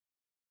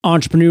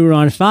Entrepreneur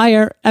on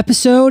Fire,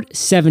 episode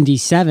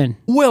 77.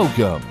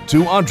 Welcome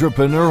to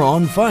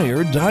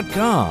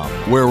EntrepreneurOnFire.com,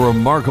 where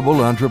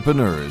remarkable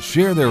entrepreneurs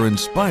share their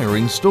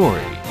inspiring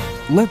story.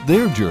 Let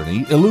their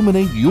journey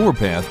illuminate your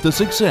path to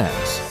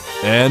success.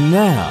 And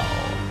now,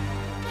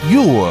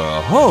 your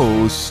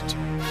host,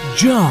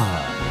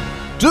 John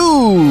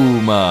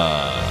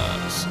Dumas.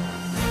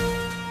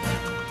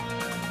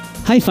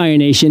 Hi Fire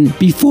Nation,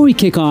 before we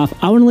kick off,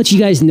 I want to let you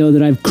guys know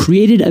that I've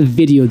created a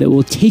video that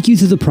will take you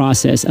through the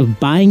process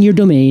of buying your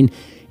domain,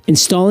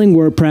 installing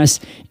WordPress,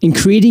 and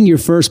creating your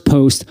first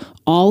post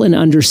all in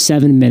under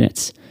 7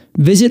 minutes.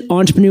 Visit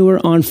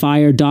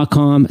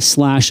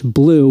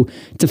EntrepreneurOnFire.com/blue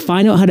to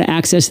find out how to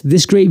access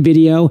this great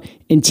video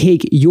and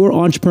take your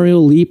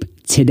entrepreneurial leap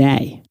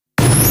today.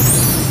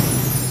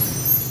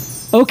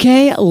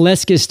 Okay,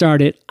 let's get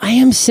started. I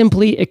am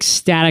simply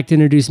ecstatic to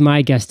introduce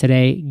my guest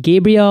today,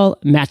 Gabriel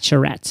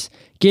Machuret.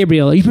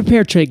 Gabriel, are you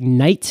prepared to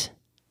ignite?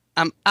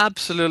 I'm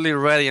absolutely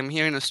ready. I'm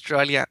here in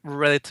Australia,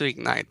 ready to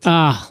ignite.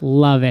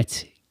 Love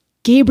it.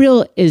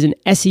 Gabriel is an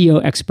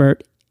SEO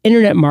expert,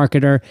 internet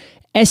marketer,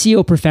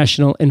 SEO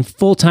professional, and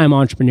full-time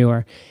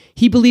entrepreneur.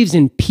 He believes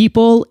in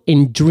people,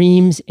 in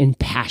dreams, in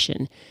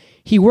passion.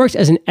 He works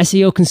as an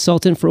SEO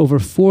consultant for over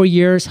 4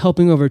 years,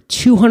 helping over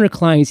 200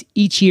 clients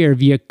each year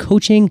via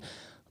coaching,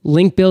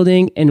 link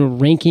building,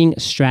 and ranking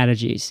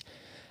strategies.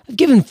 I've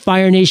given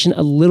Fire Nation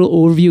a little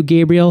overview,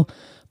 Gabriel,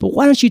 but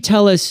why don't you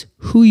tell us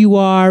who you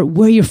are,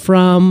 where you're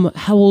from,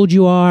 how old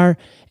you are,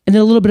 and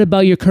then a little bit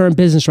about your current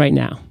business right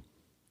now.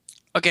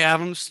 Okay, I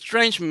have a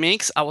strange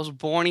mix. I was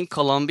born in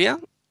Colombia,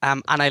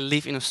 and I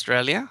live in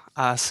Australia,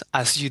 as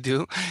you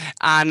do.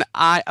 And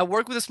I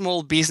work with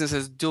small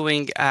businesses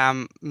doing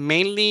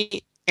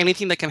mainly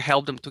anything that can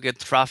help them to get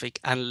traffic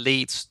and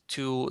leads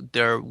to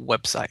their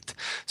website.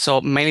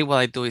 So mainly what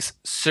I do is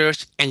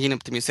search engine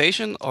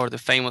optimization, or the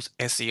famous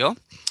SEO.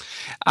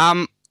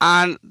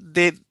 And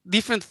the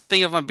different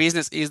thing of my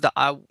business is that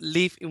I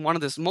live in one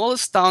of the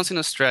smallest towns in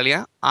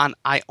Australia, and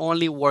I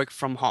only work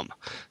from home.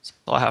 So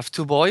I have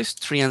 2 boys,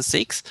 3 and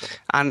 6,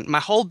 and my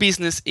whole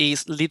business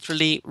is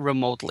literally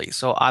remotely.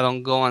 So I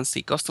don't go and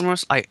see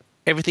customers.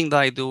 Everything that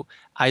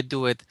I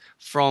do it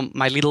from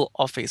my little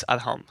office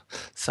at home.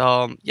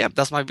 So yeah,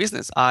 that's my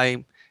business.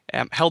 I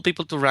help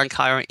people to rank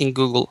higher in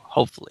Google,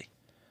 hopefully.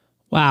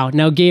 Wow.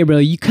 Now, Gabriel,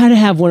 you kind of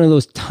have one of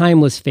those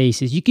timeless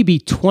faces. You could be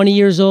 20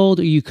 years old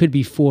or you could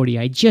be 40.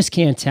 I just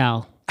can't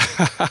tell.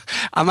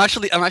 I'm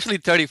actually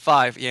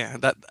 35. Yeah,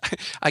 that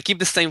I keep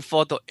the same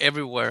photo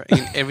everywhere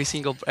in every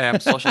single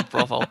social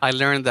profile. I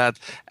learned that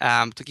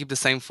to keep the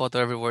same photo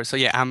everywhere. So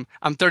yeah,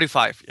 I'm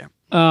 35. Yeah.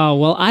 Oh,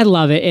 well, I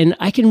love it. And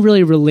I can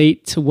really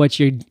relate to what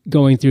you're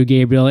going through,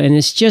 Gabriel. And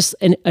it's just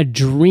a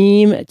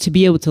dream to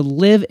be able to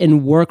live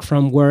and work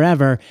from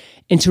wherever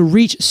and to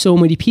reach so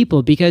many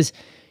people, because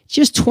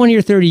just 20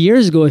 or 30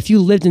 years ago, if you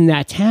lived in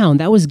that town,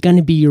 that was going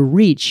to be your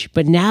reach.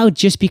 But now,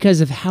 just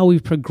because of how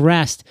we've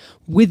progressed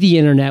with the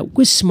internet,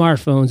 with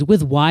smartphones,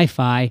 with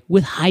Wi-Fi,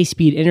 with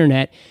high-speed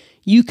internet,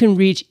 you can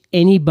reach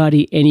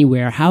anybody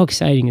anywhere. How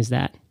exciting is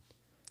that?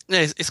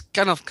 Yeah, it's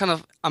kind of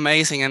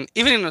amazing. And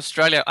even in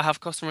Australia, I have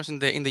customers in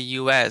the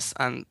US.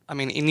 And I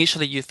mean,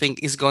 initially you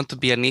think it's going to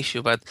be an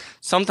issue, but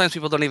sometimes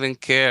people don't even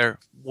care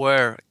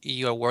where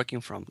you are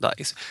working from.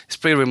 It's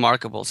pretty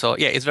remarkable. So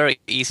yeah, it's very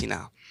easy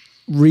now.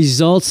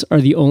 Results are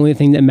the only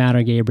thing that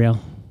matter, Gabriel.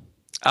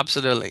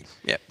 Absolutely.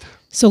 Yep.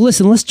 So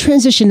listen, let's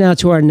transition now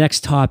to our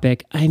next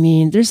topic. I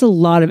mean, there's a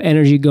lot of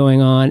energy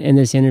going on in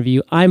this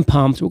interview. I'm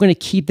pumped. We're going to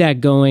keep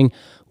that going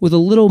with a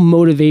little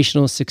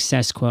motivational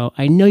success quote.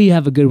 I know you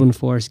have a good one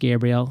for us,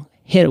 Gabriel.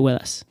 Hit it with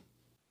us.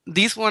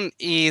 This one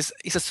is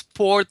a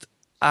sport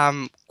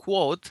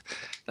quote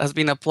that's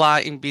been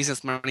applied in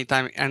business many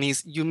times, and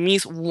is: you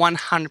miss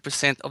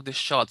 100% of the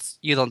shots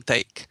you don't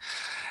take.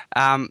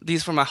 This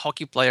is from a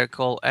hockey player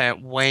called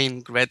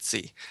Wayne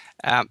Gretzky.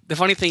 The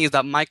funny thing is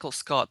that Michael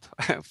Scott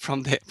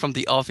from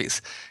the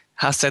Office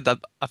has said that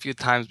a few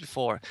times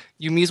before.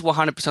 You miss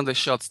 100% of the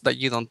shots that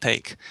you don't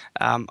take.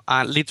 And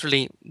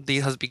literally,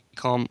 this has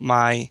become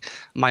my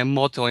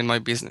motto in my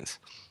business.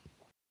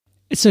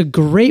 It's a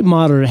great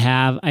motto to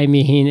have. I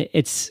mean,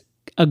 it's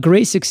a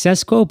great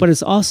success quote, but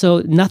it's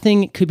also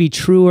nothing could be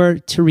truer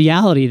to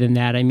reality than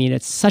that. I mean,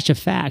 it's such a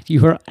fact.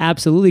 You are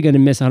absolutely going to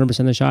miss 100%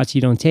 of the shots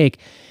you don't take.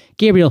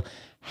 Gabriel,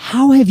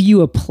 how have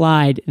you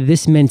applied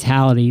this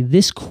mentality,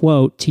 this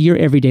quote, to your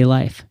everyday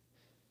life?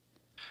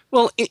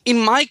 Well, in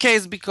my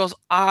case, because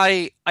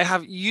I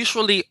have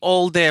usually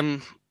all the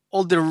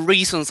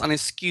reasons and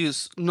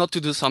excuse not to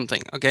do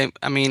something. Okay,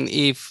 I mean,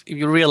 if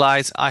you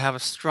realize I have a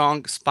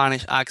strong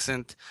Spanish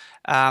accent,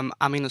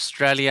 I'm in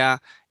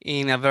Australia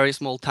in a very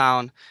small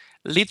town.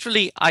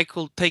 Literally, I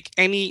could take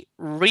any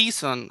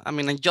reason,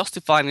 and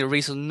justify any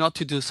reason not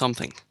to do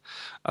something.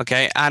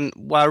 Okay, and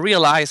what I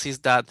realize is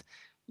that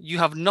you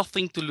have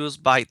nothing to lose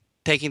by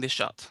taking the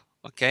shot.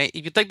 Okay,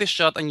 if you take the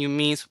shot and you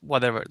miss,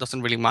 whatever, it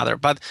doesn't really matter.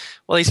 But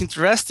what is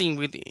interesting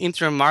with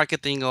internet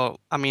marketing or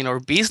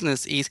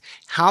business is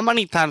how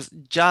many times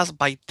just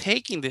by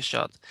taking the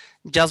shot,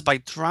 just by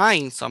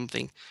trying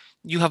something,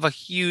 you have a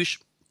huge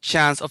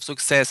chance of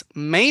success,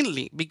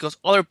 mainly because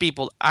other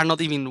people are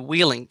not even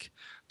willing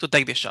to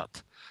take the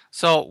shot.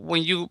 So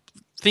when you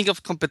think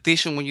of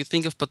competition, when you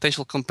think of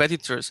potential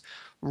competitors,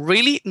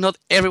 really not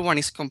everyone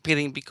is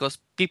competing because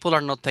people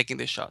are not taking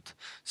the shot.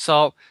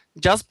 So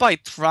just by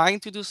trying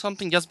to do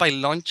something, just by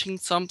launching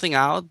something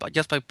out, but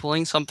just by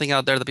pulling something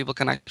out there that people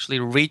can actually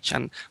reach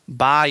and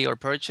buy or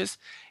purchase,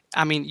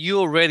 I mean, you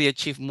already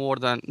achieve more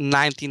than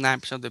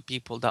 99% of the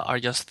people that are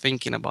just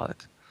thinking about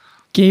it.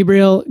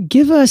 Gabriel,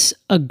 give us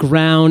a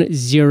ground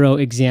zero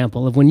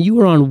example of when you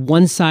were on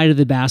one side of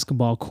the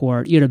basketball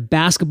court, you had a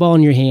basketball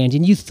in your hand,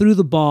 and you threw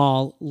the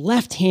ball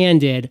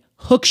left-handed,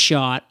 hook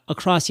shot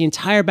across the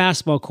entire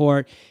basketball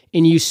court,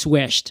 and you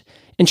swished.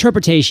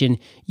 Interpretation,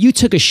 you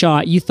took a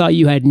shot you thought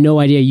you had no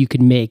idea you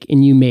could make,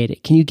 and you made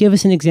it. Can you give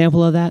us an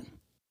example of that?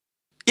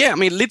 Yeah, I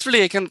mean,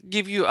 literally, I can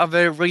give you a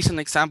very recent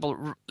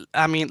example.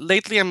 I mean,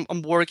 lately I'm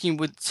working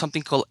with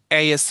something called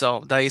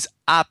ASO, that is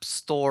App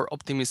Store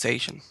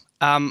Optimization.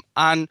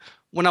 And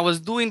when I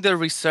was doing the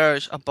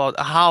research about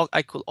how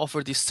I could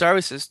offer these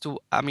services to,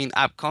 I mean,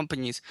 app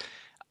companies,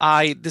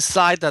 I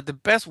decided that the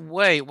best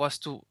way was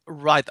to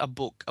write a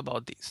book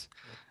about this.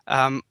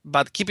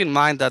 But keep in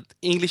mind that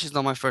English is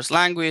not my first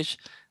language,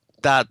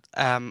 that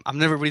I've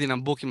never written a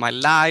book in my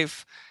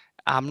life.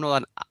 I'm not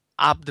an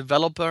app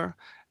developer.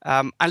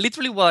 And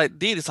literally, what I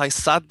did is I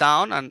sat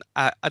down and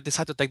I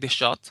decided to take the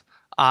shot.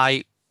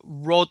 I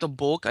wrote a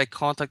book. I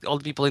contacted all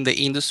the people in the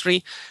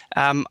industry,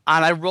 and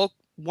I wrote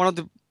one of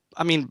the,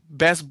 I mean,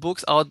 best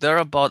books out there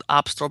about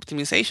App Store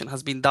optimization.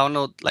 Has been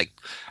downloaded like,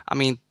 I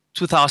mean,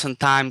 2,000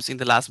 times in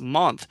the last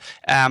month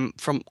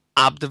from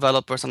app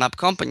developers and app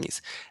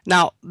companies.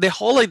 Now, the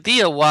whole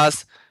idea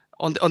was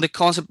on the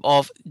concept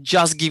of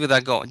just give it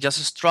a go,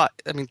 just try.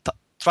 I mean,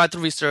 try to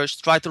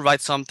research, try to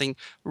write something,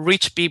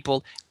 reach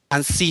people,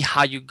 and see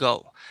how you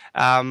go.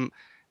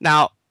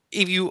 Now,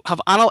 if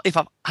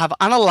I have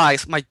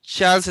analyzed my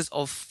chances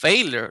of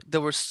failure, they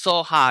were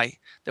so high.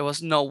 There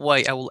was no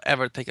way I will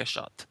ever take a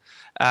shot.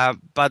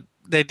 But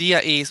the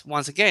idea is,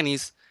 once again,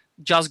 is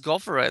just go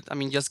for it. I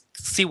mean, just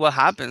see what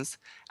happens.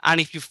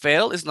 And if you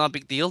fail, it's not a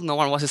big deal. No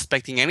one was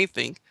expecting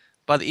anything.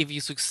 But if you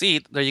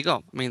succeed, there you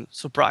go. I mean,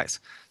 surprise.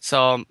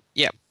 So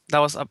yeah,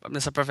 that's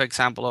a perfect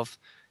example of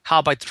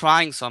how by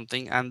trying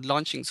something and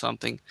launching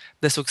something,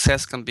 the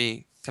success can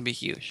be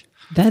huge.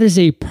 That is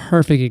a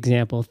perfect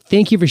example.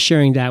 Thank you for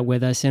sharing that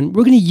with us. And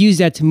we're going to use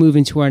that to move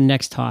into our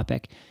next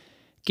topic.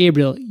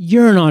 Gabriel,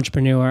 you're an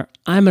entrepreneur.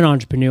 I'm an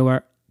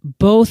entrepreneur.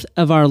 Both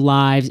of our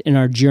lives and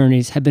our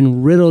journeys have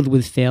been riddled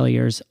with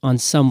failures on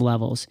some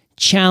levels,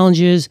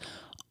 challenges,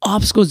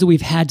 obstacles that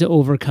we've had to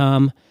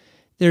overcome.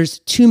 There's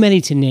too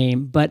many to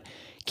name, but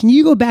can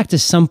you go back to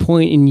some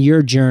point in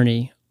your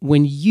journey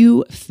when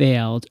you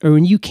failed or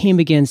when you came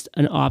against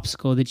an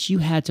obstacle that you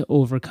had to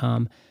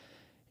overcome?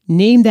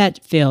 Name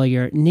that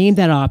failure, name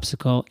that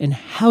obstacle, and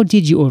how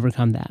did you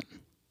overcome that?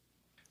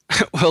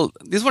 Well,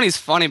 this one is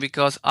funny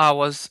because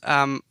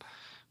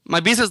my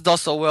business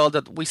does so well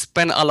that we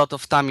spend a lot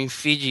of time in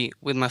Fiji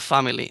with my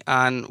family.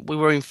 And we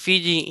were in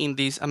Fiji in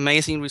this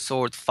amazing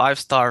resort,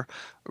 5-star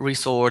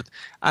resort,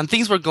 and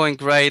things were going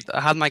great.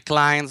 I had my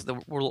clients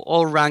that were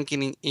all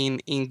ranking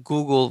in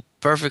Google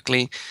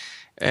perfectly,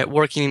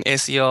 working in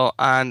SEO.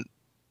 And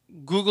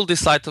Google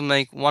decided to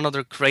make one of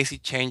their crazy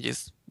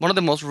changes, one of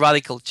the most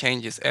radical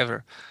changes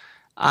ever.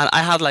 And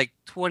I had like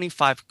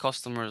 25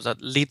 customers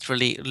that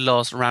literally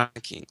lost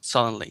ranking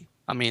suddenly.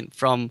 I mean,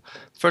 from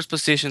first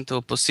position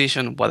to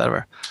position,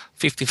 whatever,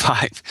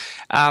 55.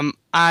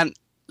 And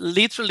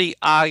literally,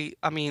 I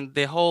mean,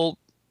 the whole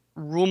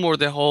rumor,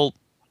 the whole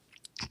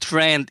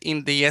trend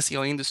in the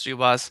SEO industry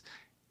was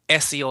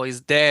SEO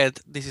is dead.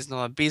 This is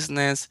not a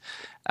business.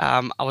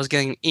 I was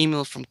getting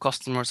emails from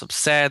customers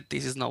upset.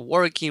 This is not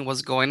working.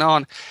 What's going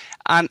on?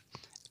 And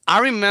I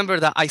remember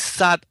that I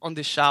sat on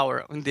the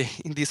shower in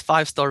this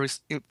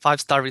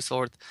 5-star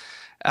resort,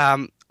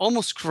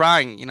 almost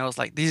crying. You know, it's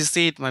like, this is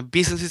it. My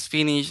business is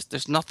finished.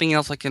 There's nothing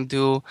else I can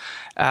do.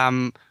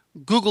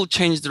 Google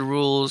changed the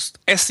rules.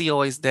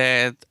 SEO is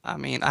dead. I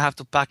mean, I have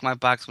to pack my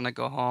bags when I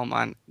go home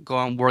and go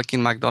and work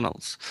in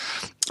McDonald's.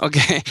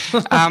 Okay.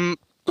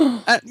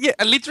 Yeah,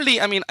 literally.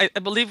 I mean, I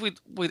believe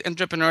with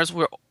entrepreneurs,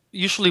 we're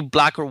usually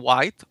black or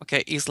white.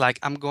 Okay, it's like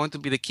I'm going to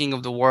be the king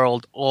of the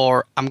world,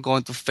 or I'm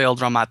going to fail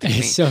dramatically.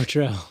 It's so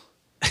true.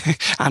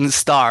 And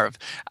starve.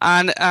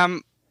 And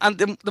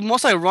the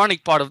most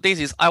ironic part of this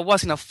is I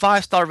was in a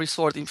 5-star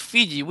resort in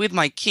Fiji with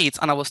my kids,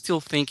 and I was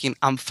still thinking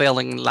I'm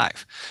failing in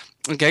life.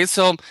 Okay,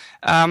 so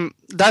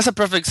that's a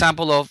perfect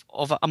example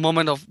of a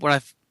moment of when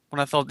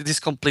I thought this is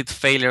complete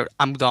failure.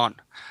 I'm done.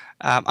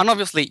 And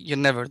obviously, you're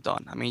never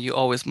done. I mean, you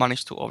always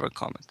manage to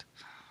overcome it.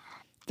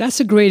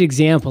 That's a great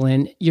example,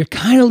 and you're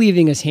kind of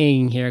leaving us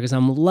hanging here because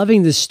I'm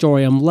loving this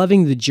story. I'm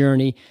loving the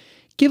journey.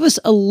 Give us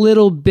a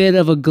little bit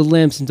of a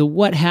glimpse into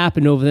what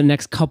happened over the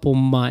next couple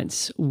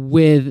months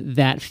with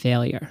that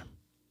failure.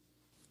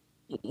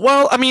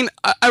 Well, I mean,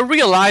 I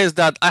realized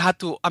that I had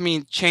to, I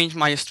mean, change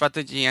my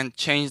strategy and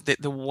change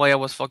the way I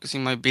was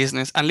focusing my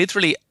business. And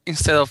literally,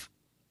 instead of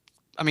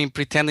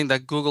pretending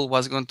that Google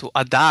was going to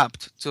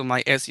adapt to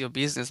my SEO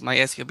business. My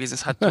SEO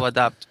business had to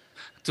adapt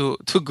to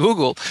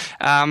Google.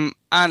 And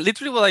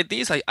literally what I did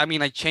is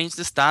I changed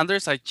the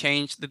standards. I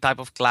changed the type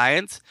of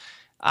clients.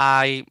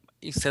 I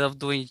Instead of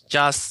doing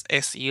just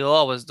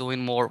SEO, I was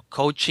doing more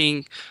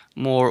coaching,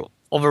 more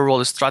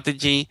overall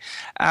strategy.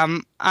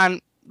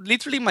 And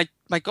literally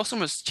my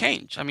customers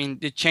change.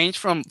 They change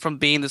from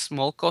being the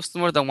small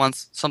customer that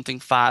wants something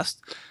fast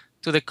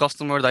to the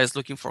customer that is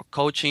looking for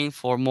coaching,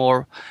 for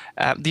more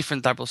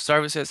different type of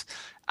services.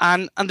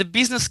 And the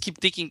business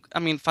keep ticking,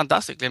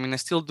 fantastically. I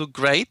still do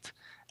great.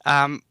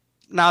 Um,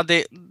 Now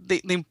the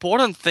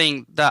important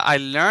thing that I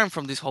learned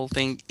from this whole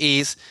thing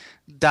is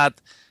that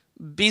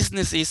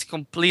business is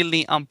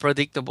completely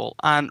unpredictable,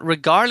 and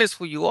regardless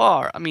who you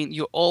are,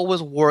 you're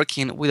always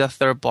working with a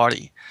third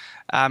party.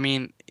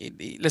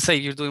 Let's say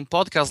you're doing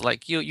podcasts,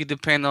 like you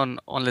depend on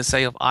let's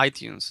say of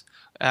iTunes.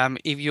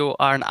 If you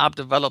are an app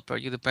developer,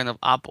 you depend on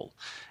Apple.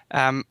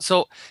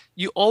 So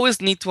you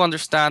always need to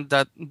understand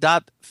that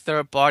that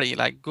third party,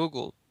 like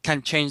Google,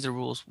 can change the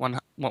rules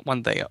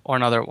one day or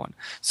another one.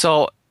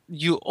 So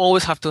you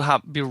always have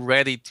to be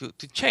ready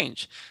to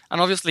change.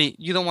 And obviously,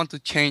 you don't want to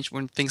change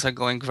when things are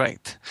going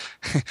great.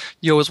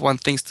 You always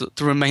want things to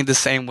remain the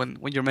same when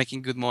you're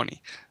making good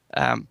money.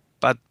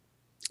 But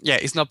yeah,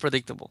 it's not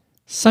predictable.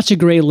 Such a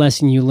great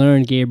lesson you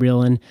learned,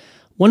 Gabriel. And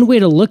one way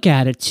to look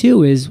at it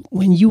too is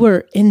when you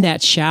were in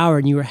that shower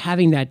and you were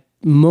having that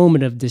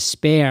moment of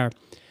despair.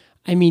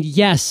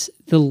 Yes,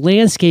 the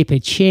landscape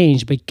had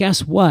changed, but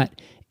guess what?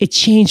 It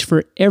changed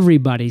for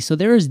everybody. So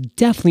there is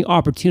definitely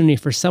opportunity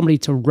for somebody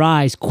to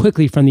rise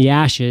quickly from the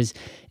ashes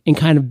and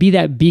kind of be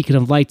that beacon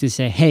of light to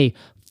say, hey,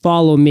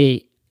 follow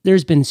me.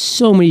 There's been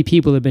so many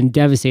people that have been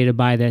devastated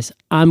by this.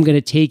 I'm going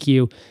to take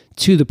you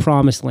to the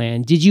promised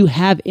land. Did you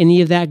have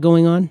any of that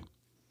going on?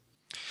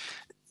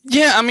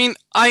 Yeah,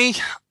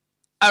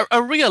 I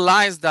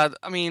realized that.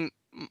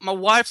 My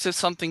wife said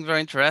something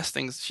very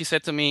interesting. She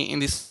said to me in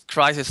this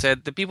crisis,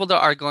 said the people that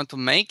are going to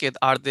make it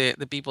are the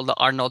people that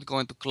are not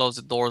going to close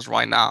the doors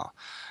right now.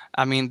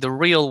 The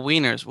real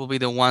winners will be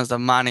the ones that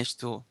manage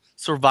to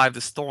survive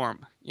the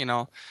storm,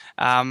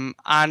 and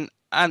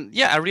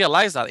yeah, I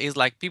realized that it's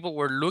like people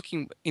were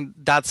looking in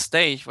that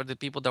stage for the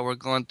people that were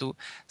going to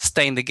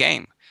stay in the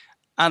game.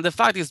 And the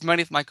fact is,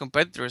 many of my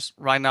competitors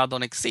right now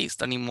don't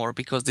exist anymore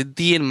because they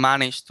didn't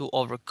manage to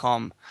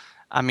overcome,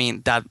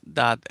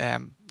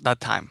 that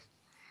time.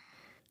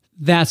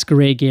 That's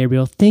great,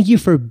 Gabriel. Thank you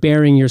for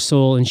bearing your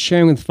soul and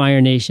sharing with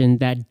Fire Nation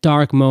that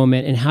dark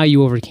moment and how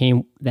you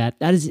overcame that.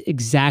 That is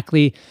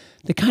exactly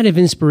the kind of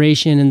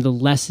inspiration and the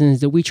lessons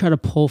that we try to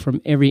pull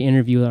from every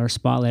interview with our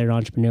Spotlighted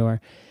Entrepreneur.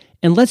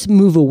 And let's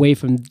move away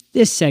from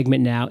this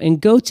segment now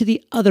and go to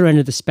the other end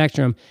of the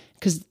spectrum,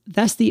 because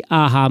that's the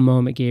aha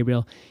moment,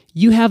 Gabriel.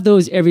 You have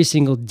those every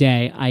single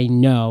day, I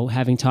know,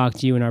 having talked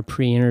to you in our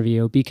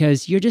pre-interview,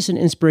 because you're just an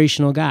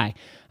inspirational guy.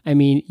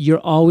 You're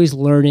always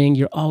learning,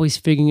 you're always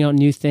figuring out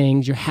new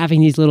things, you're having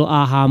these little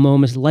aha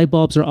moments, light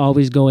bulbs are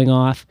always going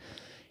off.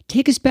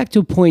 Take us back to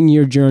a point in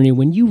your journey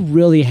when you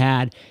really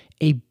had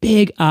a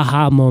big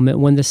aha moment,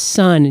 when the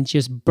sun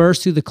just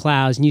burst through the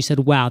clouds and you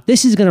said, wow,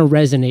 this is going to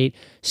resonate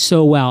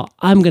so well.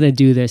 I'm going to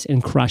do this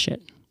and crush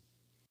it.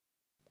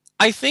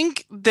 I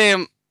think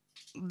the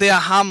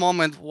aha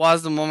moment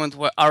was the moment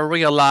where I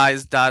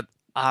realized that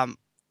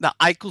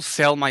I could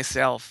sell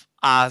myself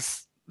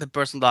as the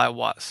person that I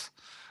was.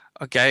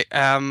 Okay.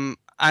 And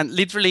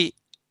literally,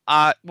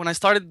 when I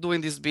started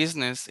doing this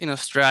business in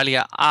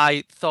Australia,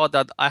 I thought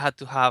that I had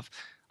to have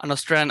an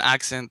Australian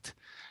accent,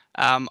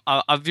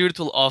 a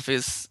virtual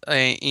office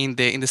in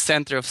the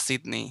center of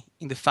Sydney,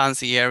 in the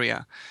fancy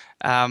area.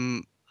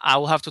 I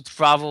will have to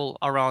travel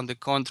around the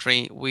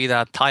country with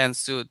a tie and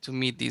suit to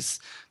meet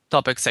these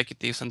top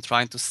executives and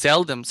trying to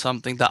sell them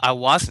something that I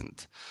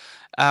wasn't.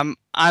 And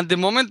the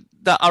moment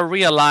that I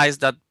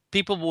realized that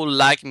people would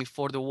like me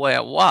for the way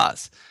I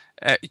was,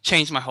 it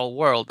changed my whole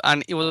world.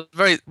 And it was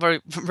very, very,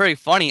 very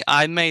funny.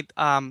 I made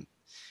a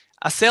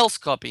sales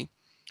copy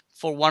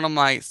for one of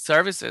my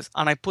services,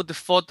 and I put the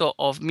photo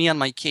of me and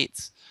my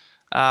kids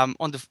on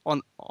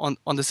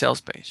the sales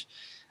page.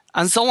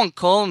 And someone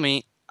called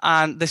me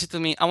and they said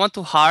to me, "I want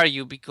to hire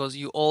you because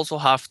you also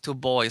have two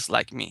boys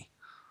like me."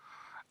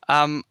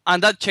 And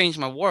that changed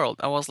my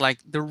world. I was like,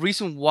 the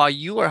reason why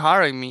you are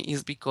hiring me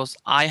is because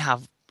I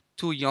have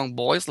two young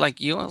boys like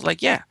you. I was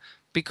like, yeah,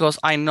 because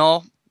I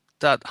know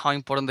that how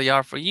important they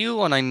are for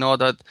you, and I know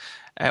that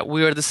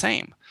we are the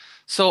same.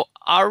 So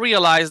I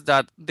realized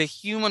that the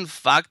human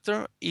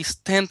factor is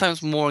 10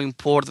 times more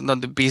important than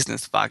the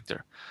business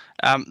factor.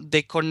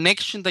 The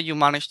connection that you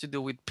manage to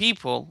do with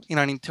people in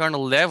an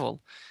internal level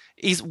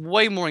is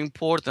way more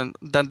important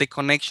than the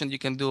connection you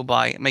can do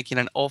by making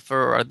an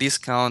offer or a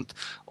discount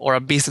or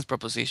a business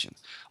proposition.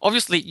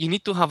 Obviously, you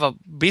need to have a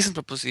business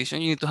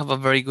proposition, you need to have a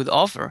very good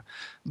offer.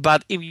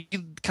 But if you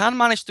can't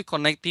manage to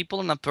connect people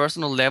on a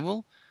personal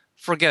level,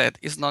 forget it,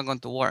 it's not going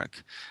to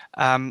work.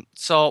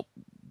 So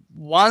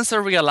once I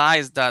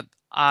realized that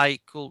I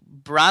could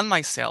brand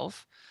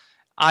myself,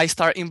 I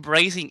start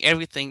embracing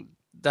everything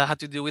that had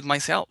to do with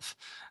myself.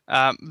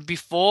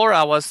 Before,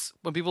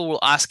 when people were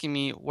asking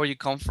me where you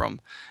come from,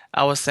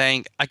 I was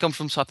saying I come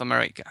from South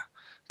America,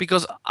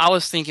 because I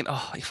was thinking,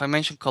 oh, if I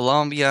mention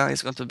Colombia,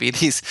 it's going to be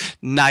this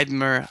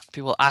nightmare.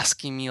 People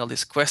asking me all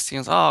these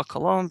questions. Oh,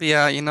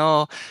 Colombia,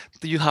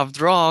 do you have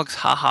drugs?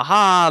 Ha ha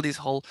ha! These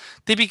whole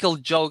typical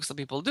jokes that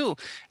people do.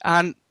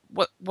 And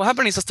what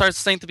happened is I started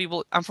saying to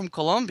people, I'm from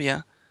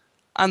Colombia,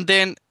 and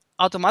then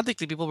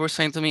automatically people were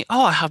saying to me,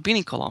 oh, I have been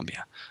in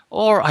Colombia,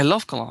 or I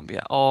love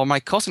Colombia, or my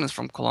cousin is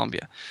from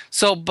Colombia.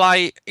 So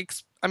by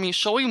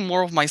showing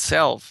more of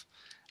myself,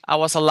 I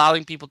was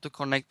allowing people to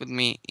connect with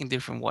me in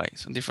different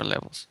ways, on different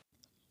levels.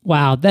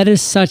 Wow, that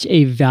is such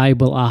a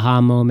valuable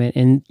aha moment.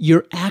 And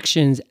your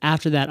actions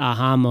after that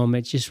aha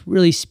moment just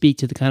really speak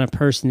to the kind of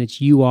person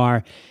that you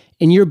are,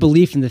 and your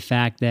belief in the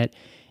fact that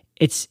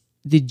it's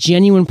the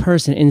genuine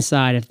person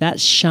inside. If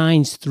that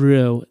shines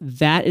through,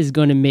 that is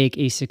going to make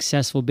a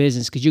successful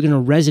business, because you're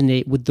going to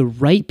resonate with the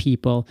right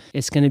people.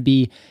 It's going to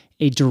be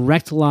a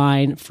direct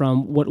line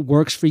from what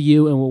works for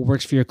you and what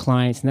works for your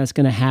clients, and that's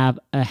going to have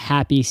a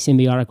happy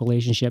symbiotic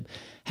relationship.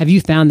 Have you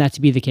found that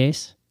to be the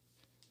case?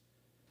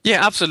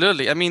 Yeah,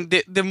 absolutely.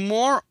 The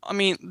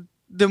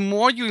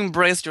more you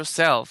embrace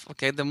yourself,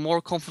 okay, the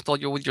more comfortable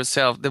you're with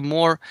yourself, the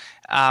more,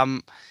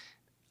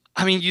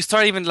 you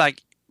start even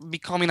like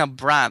becoming a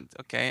brand.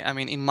 Okay,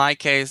 in my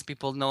case,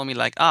 people know me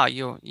like,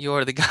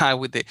 you're the guy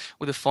with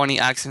the funny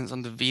accents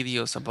on the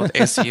videos about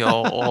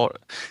SEO, or,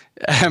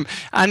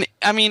 and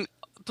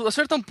to a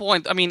certain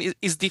point,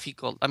 it's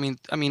difficult.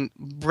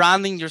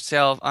 Branding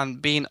yourself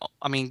and being,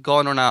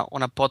 going on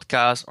a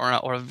podcast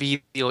or a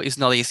video is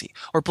not easy,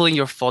 or putting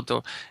your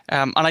photo.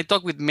 And I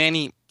talk with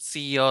many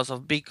CEOs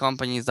of big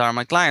companies that are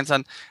my clients,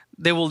 and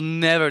they will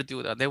never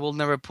do that. They will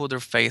never put their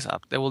face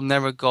up. They will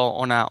never go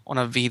on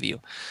a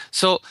video.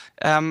 So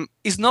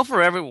it's not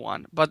for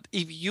everyone. But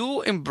if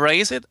you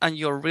embrace it and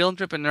you're a real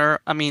entrepreneur,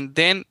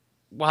 then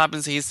what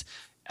happens is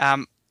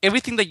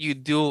everything that you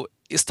do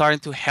is starting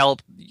to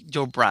help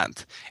your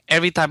brand.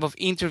 Every type of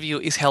interview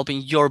is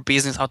helping your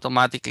business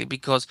automatically,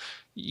 because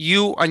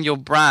you and your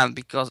brand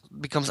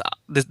becomes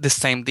the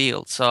same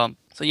deal. So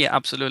yeah,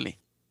 absolutely.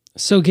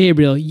 So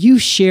Gabriel, you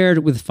shared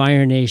with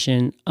Fire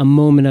Nation a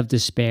moment of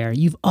despair.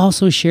 You've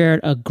also shared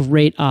a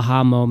great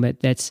aha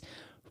moment that's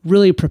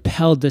really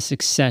propelled the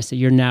success that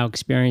you're now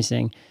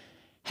experiencing.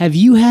 Have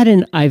you had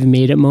an I've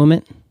made it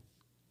moment?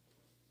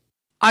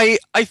 I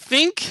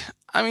think,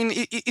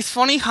 it's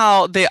funny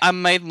how the I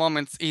made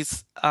moments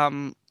is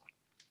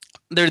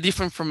they're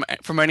different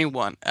from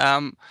anyone.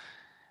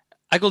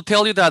 I could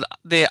tell you that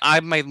the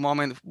I made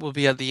moment will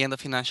be at the end of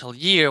financial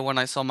year, when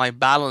I saw my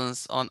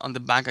balance on the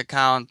bank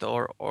account,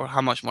 or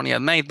how much money I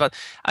made. But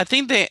I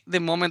think the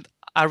moment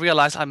I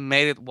realized I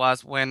made it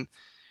was when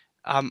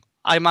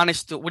I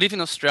managed to. We live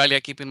in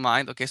Australia, keep in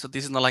mind. Okay, so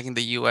this is not like in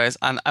the US,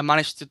 and I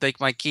managed to take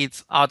my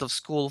kids out of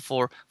school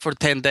for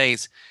 10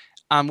 days,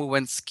 and we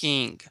went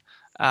skiing.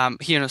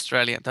 Here in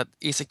Australia, that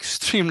is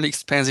extremely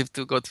expensive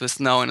to go to the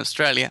snow in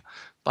Australia,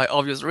 by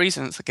obvious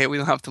reasons. Okay, we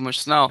don't have too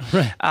much snow.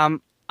 Right.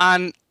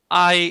 And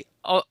I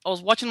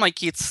was watching my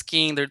kids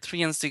skiing. They're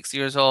 3 and 6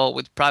 years old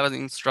with private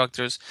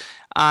instructors,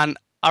 and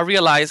I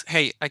realized,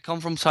 hey, I come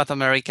from South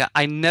America.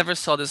 I never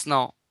saw the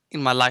snow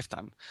in my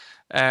lifetime,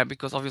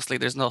 because obviously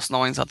there's no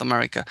snow in South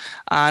America.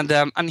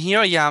 And here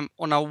I am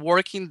on a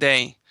working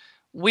day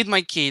with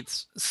my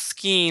kids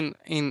skiing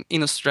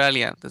in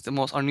Australia. That's the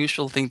most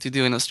unusual thing to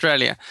do in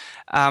Australia.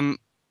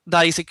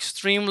 That is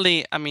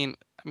extremely,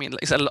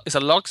 it's a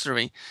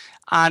luxury,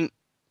 and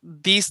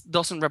this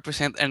doesn't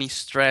represent any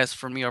stress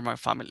for me or my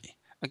family.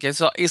 Okay,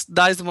 so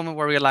that is the moment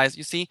where I realized,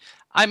 you see,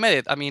 I made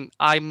it.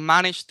 I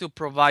managed to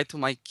provide to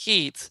my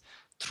kids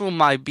through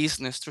my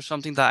business, through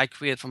something that I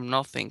created from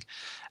nothing,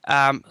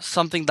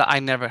 something that I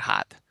never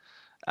had.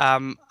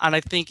 And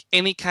I think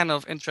any kind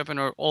of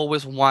entrepreneur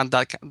always want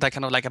that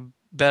kind of like a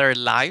better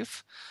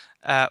life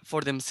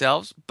for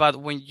themselves. But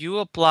when you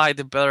apply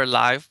the better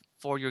life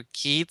for your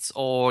kids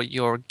or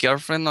your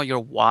girlfriend or your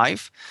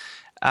wife,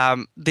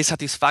 the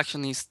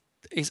satisfaction is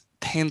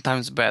 10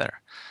 times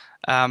better.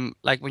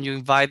 Like when you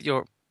invite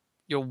your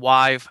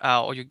wife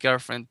or your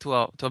girlfriend to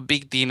a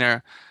big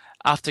dinner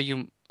after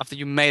you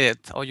made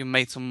it, or you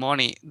made some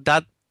money,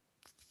 that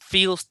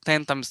feels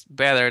 10 times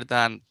better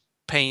than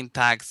paying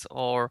tax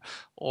or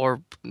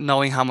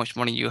knowing how much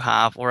money you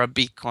have, or a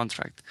big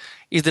contract.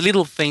 It's the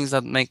little things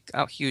that make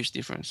a huge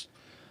difference.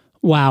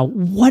 Wow,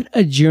 what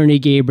a journey,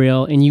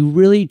 Gabriel. And you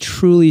really,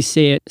 truly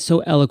say it so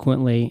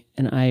eloquently,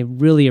 and I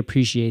really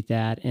appreciate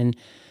that. And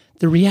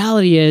the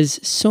reality is,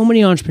 so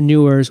many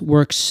entrepreneurs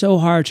work so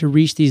hard to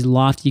reach these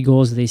lofty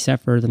goals that they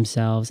set for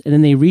themselves, and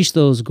then they reach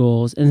those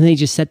goals, and then they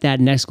just set that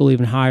next goal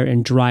even higher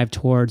and drive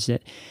towards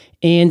it.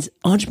 And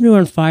Entrepreneur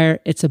on Fire,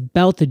 it's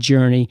about the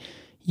journey.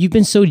 You've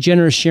been so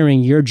generous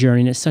sharing your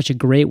journey, and it's such a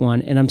great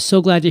one. And I'm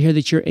so glad to hear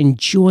that you're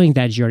enjoying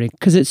that journey,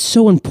 because it's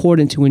so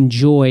important to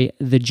enjoy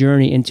the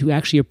journey and to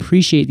actually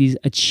appreciate these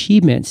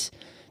achievements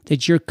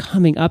that you're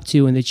coming up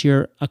to and that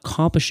you're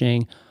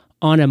accomplishing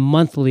on a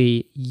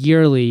monthly,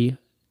 yearly,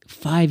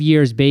 5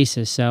 years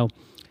basis. So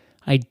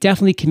I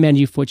definitely commend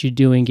you for what you're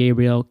doing,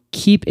 Gabriel.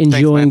 Keep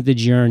enjoying the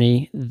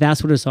journey.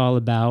 That's what it's all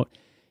about.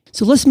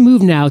 So let's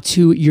move now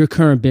to your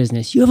current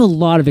business. You have a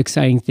lot of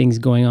exciting things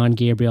going on,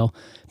 Gabriel.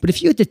 But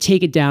if you had to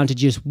take it down to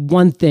just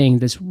one thing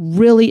that's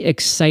really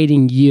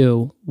exciting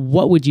you,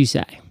 what would you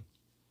say?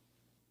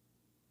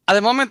 At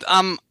the moment,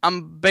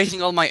 I'm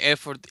basing all my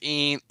effort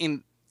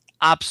in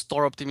App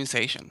Store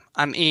optimization,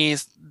 and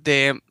is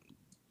the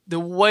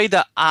way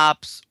the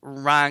apps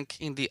rank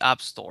in the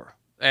App Store.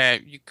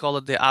 You call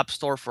it the App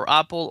Store for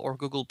Apple or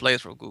Google Play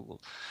for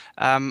Google,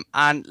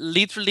 and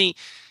literally,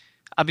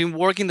 I've been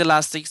working the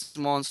last 6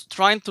 months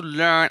trying to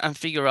learn and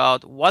figure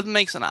out what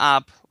makes an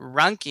app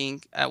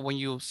ranking when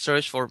you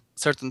search for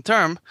certain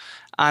term,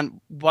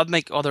 and what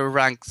make other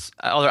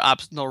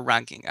apps not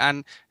ranking.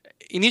 And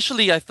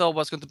initially, I thought it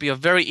was going to be a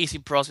very easy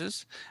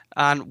process,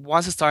 and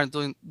once I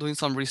started doing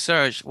some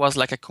research, was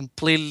like a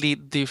completely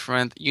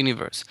different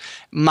universe.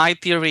 My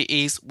theory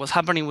is what's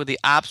happening with the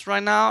apps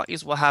right now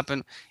is what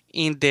happened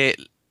in the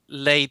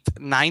late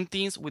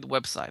 90s with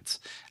websites.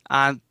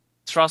 And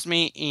trust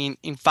me,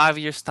 in 5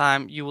 years'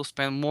 time, you will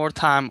spend more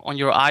time on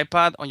your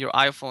iPad, on your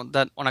iPhone,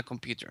 than on a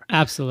computer.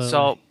 Absolutely.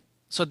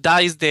 So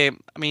that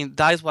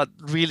is what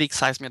really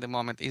excites me at the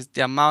moment, is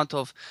the amount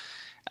of,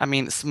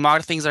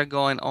 smart things are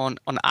going on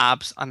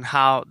apps, and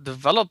how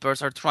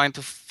developers are trying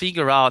to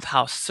figure out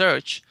how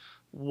search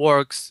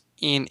works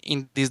in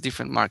these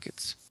different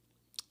markets.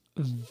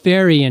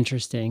 Very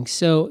interesting.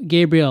 So,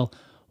 Gabriel,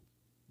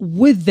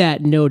 with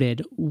that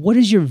noted, what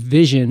is your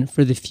vision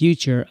for the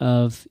future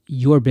of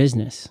your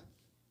business?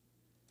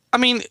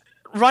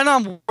 Right now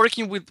I'm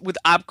working with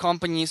app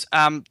companies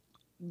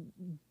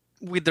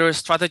with their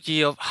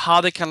strategy of how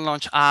they can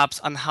launch apps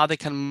and how they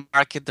can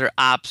market their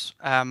apps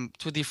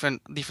to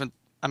different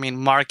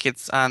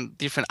markets and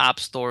different app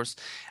stores.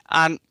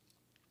 And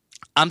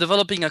I'm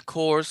developing a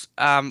course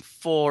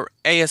for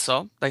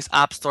ASO, that is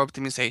App Store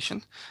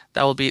Optimization,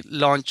 that will be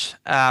launched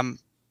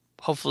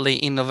hopefully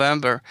in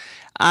November.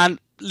 And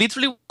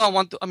literally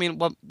what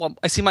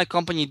I see my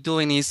company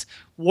doing is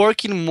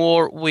working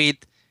more with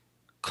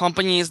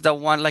companies that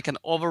want like an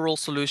overall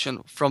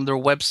solution from their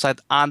website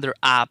and their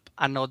app,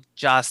 and not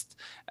just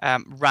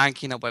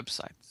ranking a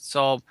website.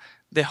 So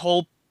the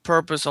whole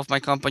purpose of my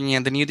company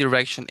and the new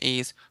direction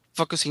is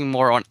focusing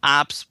more on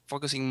apps,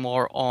 focusing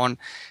more on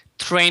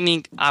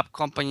training app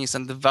companies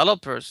and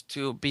developers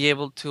to be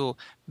able to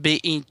be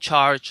in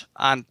charge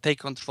and take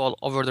control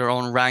over their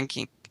own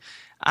ranking,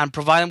 and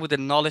provide them with the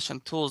knowledge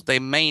and tools they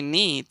may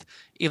need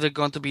if they're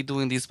going to be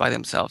doing this by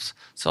themselves.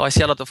 So I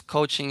see a lot of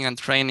coaching and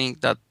training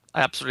that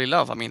I absolutely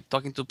love.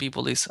 Talking to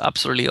people is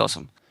absolutely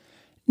awesome.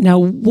 Now,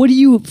 what do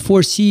you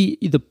foresee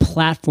the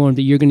platform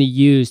that you're going to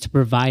use to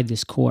provide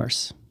this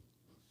course?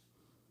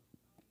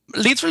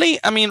 Literally,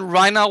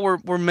 right now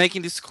we're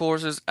making these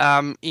courses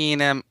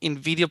in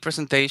video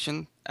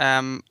presentation.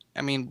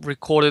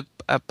 Recorded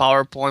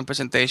PowerPoint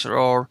presentation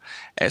or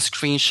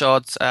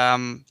screenshots,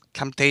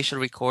 Camtasia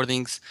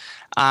recordings,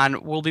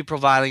 and we'll be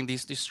providing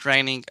this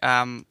training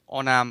on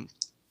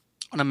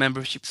a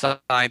membership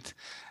site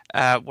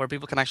where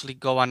people can actually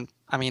go and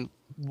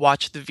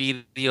watch the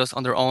videos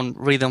on their own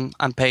rhythm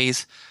and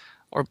pace,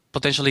 or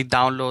potentially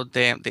download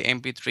the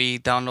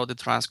MP3, download the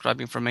transcribe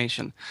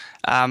information.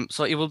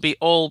 So it will be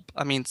all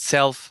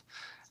self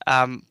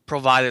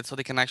provided, so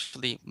they can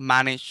actually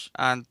manage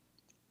and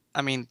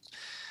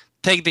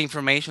take the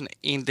information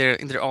in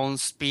their own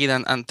speed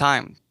and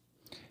time.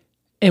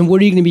 And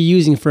what are you going to be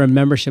using for a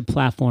membership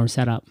platform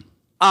setup?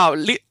 Oh,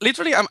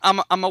 literally, I'm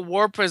a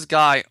WordPress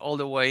guy all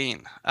the way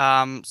in.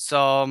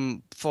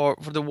 So for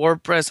the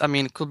WordPress,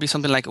 it could be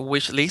something like a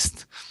wish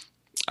list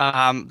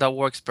that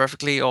works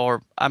perfectly.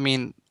 Or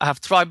I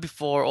have tried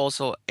before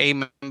also a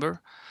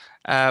member,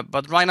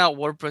 but right now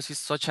WordPress is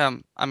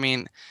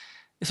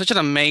it's such an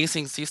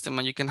amazing system,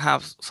 and you can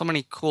have so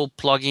many cool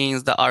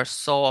plugins that are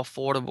so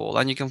affordable,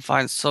 and you can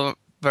find so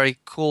very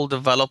cool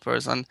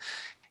developers and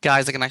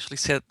guys that can actually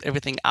set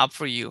everything up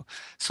for you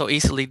so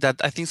easily, that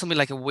I think something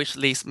like a wish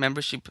list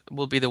membership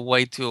will be the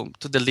way to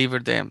deliver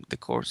the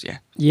course.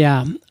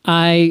 Yeah,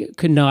 I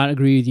could not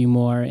agree with you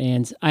more.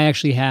 And I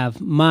actually have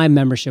my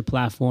membership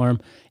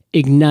platform,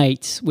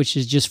 Ignite, which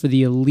is just for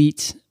the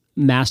elite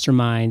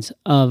masterminds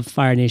of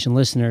Fire Nation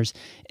listeners,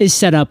 is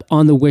set up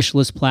on the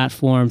Wishlist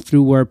platform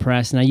through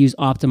WordPress. And I use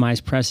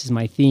Optimized Press as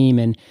my theme.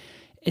 And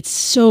it's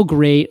so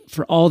great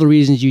for all the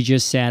reasons you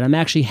just said. I'm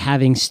actually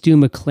having Stu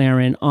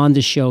McLaren on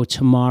the show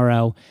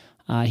tomorrow.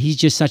 He's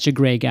just such a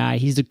great guy.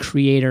 He's the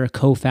creator,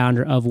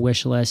 co-founder of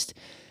Wishlist.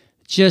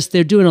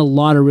 They're doing a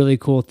lot of really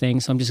cool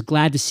things. So I'm just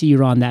glad to see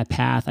you're on that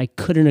path. I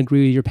couldn't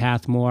agree with your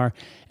path more.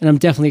 And I'm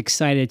definitely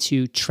excited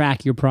to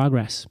track your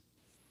progress.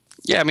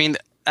 Yeah,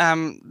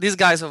 these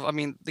guys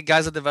the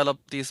guys that develop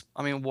these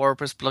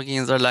WordPress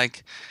plugins are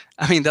like,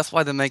 that's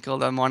why they make all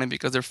that money,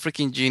 because they're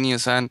freaking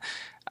genius. And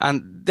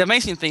the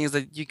amazing thing is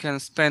that you can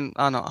spend,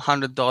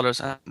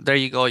 $100, and there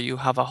you go. You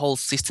have a whole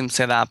system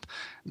set up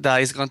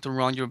that is going to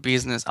run your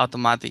business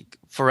automatic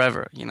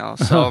forever,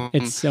 So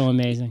it's so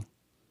amazing.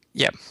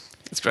 Yeah,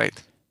 it's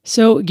great.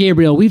 So,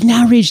 Gabriel, we've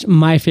now reached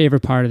my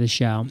favorite part of the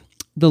show.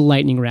 the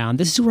lightning round.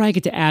 This is where I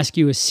get to ask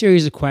you a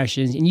series of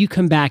questions and you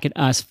come back at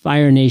us,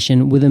 Fire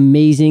Nation, with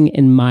amazing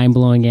and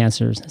mind-blowing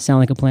answers. Sound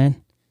like a plan?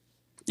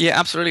 Yeah,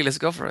 absolutely. Let's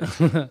go for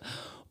it.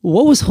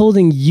 What was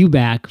holding you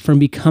back from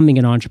becoming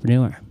an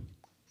entrepreneur?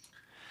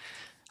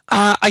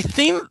 I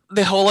think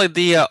the whole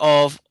idea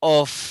of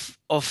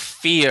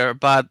fear,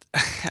 but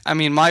I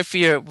mean, my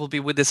fear will be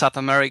with the South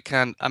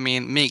American,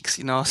 mix,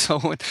 you know. So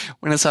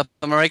when a South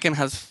American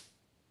has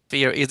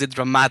fear, is the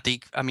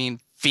dramatic,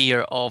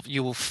 fear of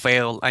you will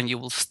fail and you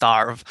will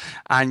starve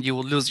and you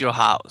will lose your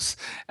house.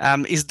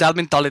 Is that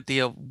mentality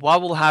of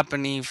what will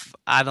happen if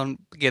I don't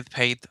get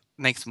paid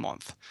next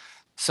month?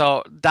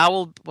 So that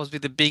will was be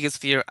the biggest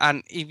fear.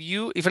 And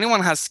if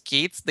anyone has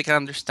kids, they can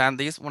understand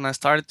this. When I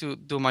started to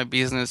do my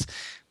business,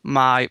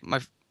 my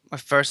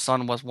first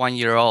son was 1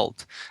 year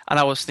old, and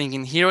I was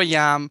thinking, here I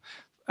am,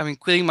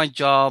 quitting my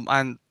job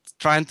and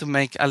trying to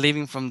make a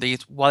living from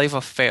this. What if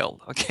I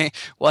fail? Okay,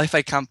 what if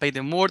I can't pay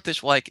the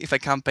mortgage? Like if I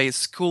can't pay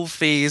school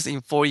fees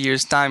in 4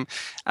 years' time?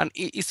 And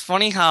it's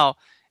funny how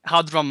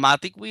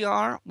dramatic we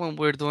are when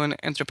we're doing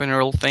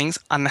entrepreneurial things,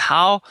 and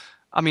how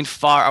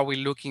far are we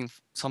looking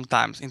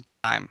sometimes in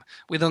time.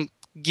 We don't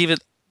give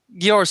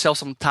ourselves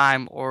some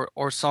time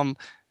or some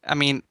I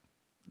mean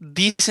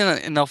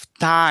decent enough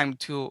time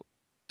to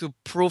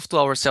prove to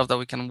ourselves that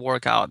we can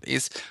work out.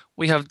 Is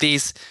we have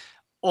this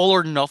all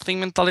or nothing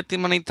mentality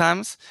many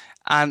times,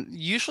 and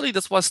usually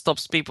that's what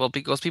stops people,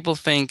 because people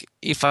think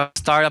if I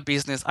start a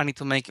business I need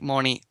to make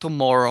money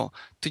tomorrow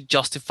to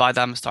justify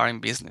that I'm starting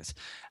business.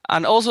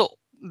 And also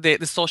the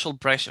social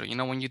pressure, you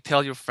know, when you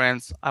tell your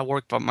friends I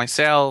work for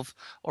myself,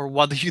 or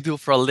what do you do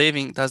for a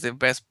living, that's the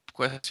best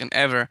question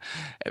ever,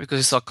 because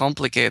it's so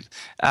complicated.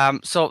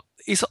 So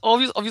it's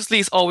obviously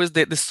it's always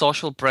the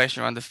social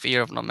pressure and the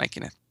fear of not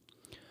making it.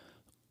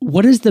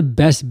 What is the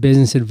best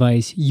business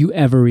advice you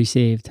ever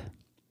received?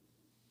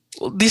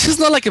 Well, this is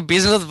not like a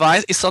business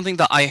advice. It's something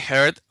that I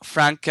heard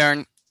Frank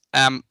Kern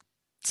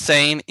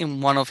saying in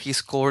one of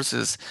his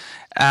courses.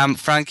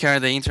 Frank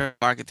Kern, the internet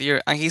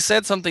marketeer, and he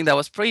said something that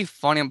was pretty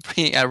funny and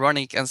pretty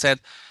ironic, and said,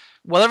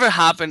 "Whatever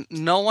happened,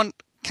 no one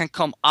can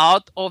come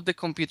out of the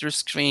computer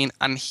screen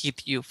and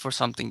hit you for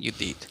something you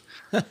did."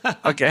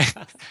 Okay.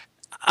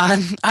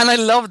 And I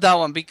love that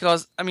one,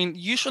 because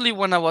usually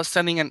when I was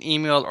sending an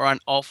email or an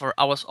offer,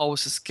 I was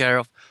always scared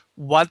of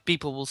what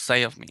people will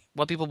say of me,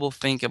 what people will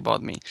think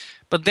about me.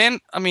 But then,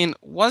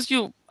 once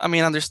you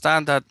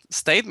understand that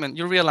statement,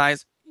 you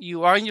realize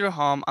you are in your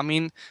home.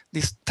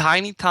 This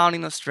tiny town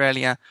in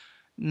Australia,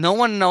 no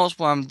one knows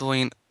what I'm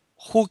doing.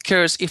 Who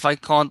cares if I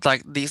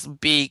contact this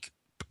big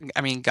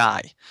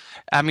guy?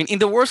 In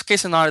the worst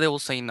case scenario, they will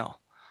say no.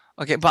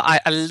 Okay,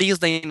 but at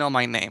least they know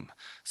my name.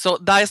 So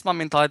that is my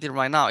mentality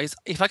right now. Is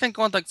if I can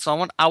contact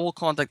someone, I will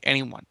contact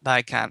anyone that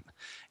I can.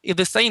 If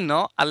they say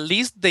no, at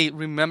least they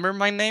remember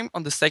my name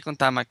on the second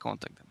time I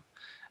contact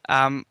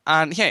them.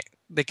 And hey,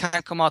 they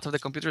can't come out of the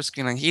computer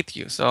screen and hit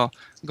you. So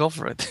go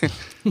for it.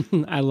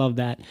 I love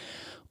that.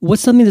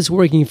 What's something that's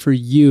working for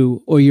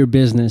you or your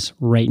business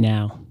right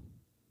now?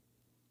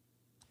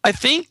 I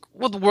think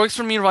what works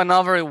for me right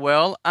now very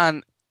well,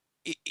 and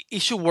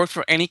it should work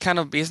for any kind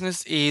of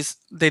business, is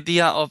the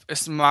idea of a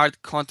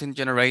smart content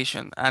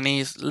generation, and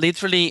is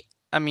literally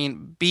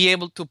be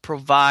able to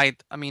provide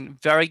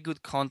very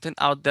good content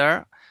out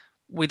there,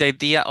 with the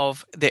idea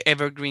of the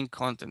evergreen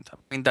content.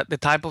 That the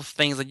type of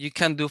things that you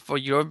can do for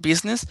your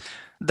business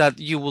that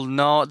you will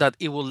know that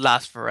it will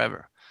last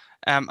forever.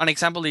 An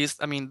example is,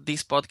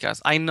 this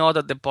podcast. I know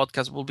that the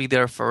podcast will be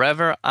there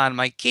forever, and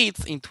my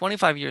kids in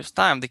 25 years'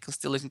 time, they can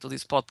still listen to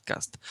this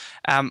podcast.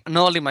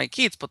 Not only my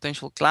kids,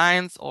 potential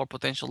clients or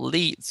potential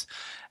leads.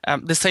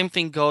 The same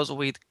thing goes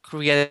with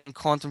creating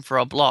content for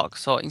a blog.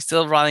 So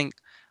instead of writing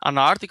an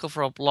article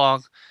for a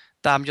blog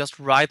that I'm just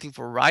writing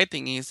for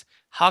writing, is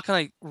how can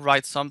I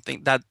write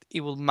something that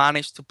it will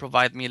manage to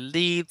provide me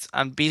leads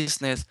and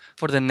business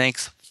for the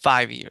next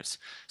 5 years?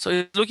 So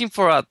it's looking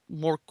for a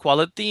more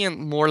quality and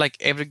more like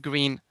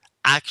evergreen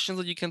actions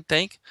that you can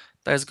take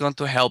that is going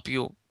to help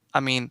you,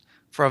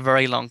 for a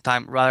very long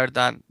time, rather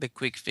than the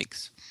quick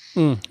fix.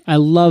 I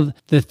love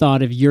the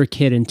thought of your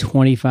kid in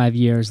 25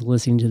 years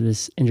listening to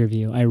this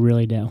interview. I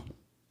really do.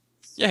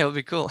 Yeah, it would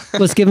be cool.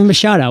 Let's give him a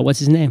shout out. What's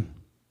his name?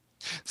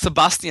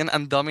 Sebastian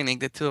and Dominic,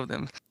 the two of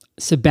them.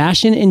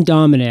 Sebastian and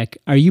Dominic,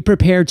 are you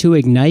prepared to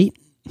ignite?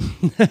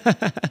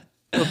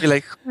 We'll be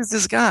like, who is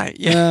this guy?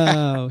 Yeah.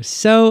 Oh,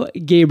 so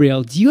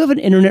Gabriel, do you have an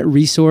internet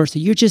resource that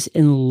you're just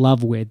in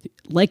love with,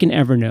 like an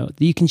Evernote,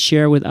 that you can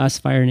share with us,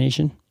 Fire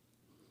Nation?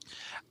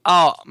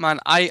 Oh man,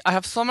 I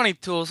have so many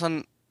tools,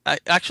 and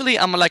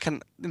I'm like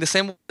in the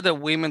same way that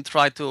women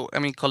try to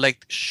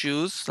collect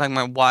shoes. Like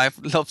my wife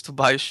loves to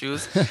buy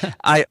shoes.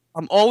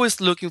 I'm always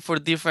looking for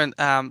different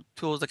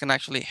tools that can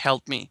actually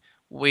help me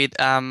with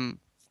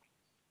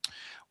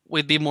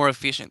be more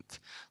efficient.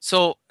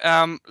 So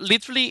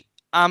literally,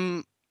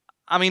 I'm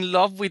in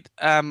love with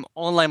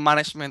online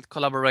management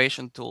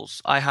collaboration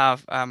tools. I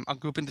have a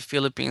group in the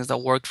Philippines that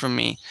work for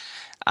me,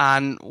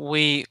 and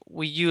we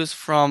use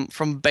from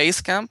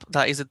Basecamp,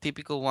 that is a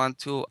typical one,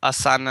 to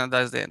Asana,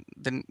 that is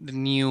the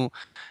new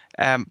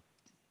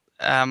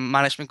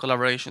management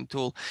collaboration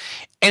tool,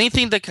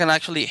 anything that can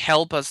actually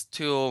help us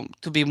to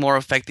be more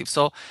effective.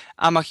 So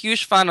I'm a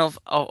huge fan of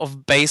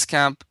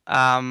Basecamp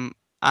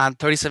and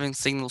 37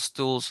 Signals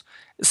tools,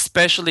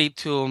 especially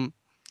to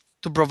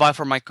provide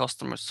for my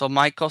customers. So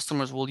my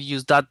customers will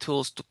use that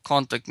tools to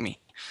contact me.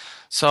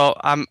 So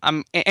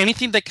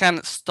anything that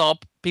can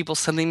stop people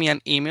sending me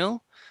an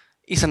email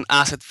is an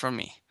asset for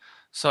me.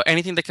 So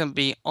anything that can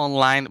be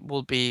online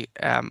will be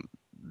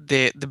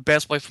the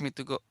best way for me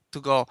to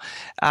go.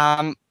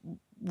 Um,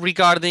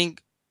 Regarding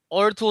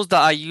other tools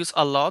that I use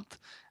a lot,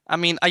 I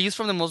mean, I use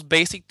from the most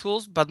basic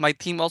tools, but my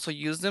team also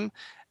use them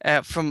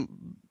from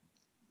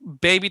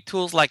baby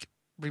tools like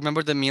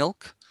Remember the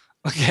Milk,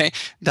 okay,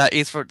 that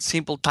is for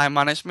simple time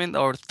management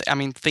or I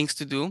mean things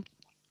to do,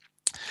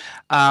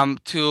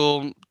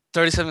 to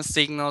 37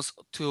 Signals.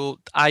 To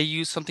I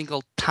use something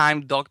called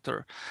Time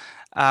Doctor.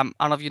 I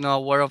don't know if you know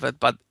aware of it,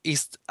 but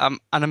it's an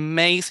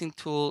amazing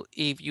tool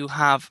if you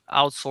have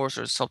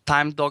outsourcers. So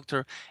Time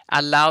Doctor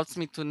allows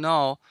me to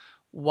know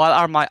what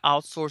are my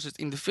outsourcers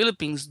in the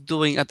Philippines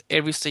doing at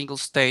every single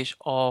stage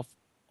of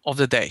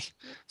the day.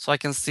 So I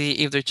can see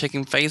if they're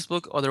checking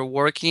Facebook or they're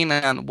working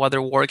and what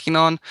they're working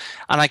on,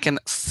 and I can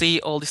see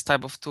all these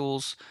type of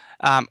tools,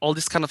 all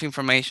this kind of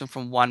information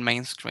from one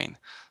main screen.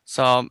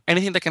 So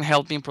anything that can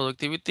help me in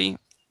productivity,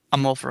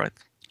 I'm all for it.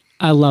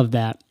 I love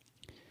that.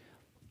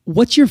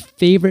 What's your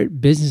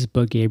favorite business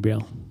book,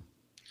 Gabriel?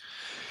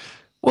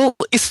 Well,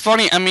 it's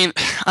funny. I mean,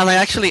 and I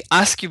actually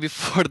asked you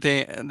before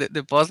the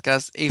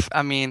podcast if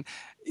I mean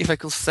if I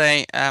could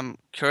say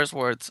curse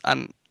words,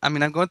 and I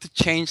mean I'm going to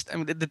change. I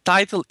mean the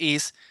title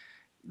is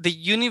 "The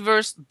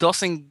Universe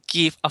Doesn't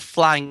Give a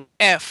Flying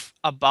F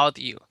About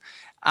You,"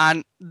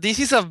 and this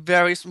is a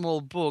very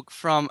small book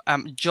from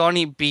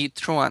Johnny B.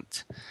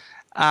 Truant.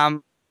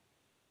 Um,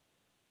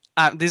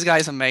 this guy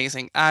is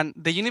amazing, and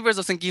the universe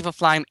doesn't give a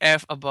flying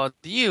f about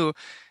you.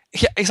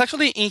 It's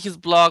actually in his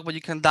blog, but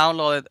you can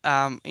download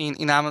it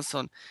in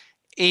Amazon.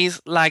 Is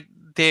like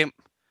the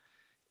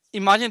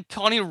imagine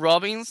Tony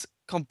Robbins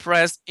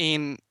compressed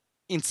in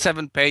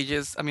 7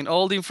 pages. I mean,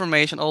 all the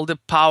information, all the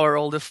power,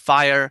 all the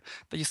fire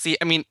that you see.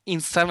 I mean,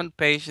 in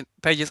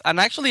pages. And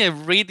actually, I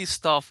read this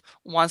stuff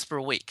once per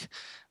week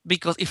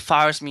because it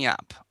fires me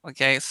up.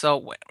 Okay,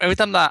 so every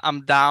time that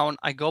I'm down,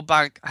 I go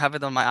back, I have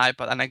it on my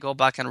iPad, and I go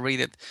back and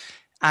read it.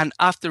 And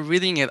after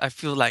reading it, I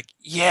feel like,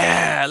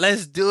 yeah,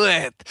 let's do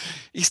it.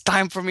 It's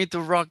time for me to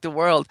rock the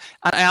world.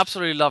 And I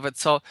absolutely love it.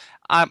 So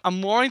I'm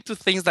more into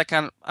things that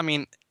can, I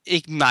mean,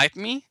 ignite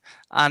me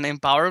and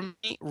empower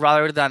me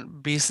rather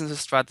than business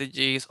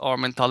strategies or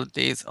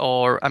mentalities.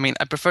 Or, I mean,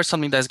 I prefer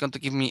something that's going to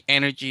give me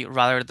energy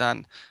rather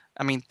than,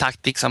 I mean,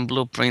 tactics and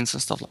blueprints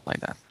and stuff like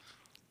that.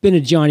 Been a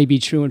Johnny B.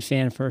 Truant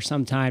fan for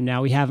some time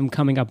now. We have him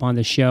coming up on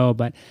the show,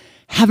 but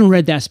haven't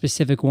read that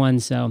specific one.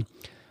 So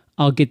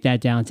I'll get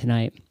that down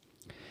tonight.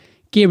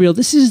 Gabriel,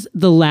 this is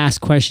the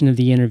last question of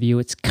the interview.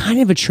 It's kind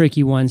of a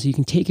tricky one, so you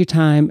can take your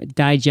time,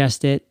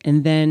 digest it,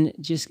 and then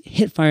just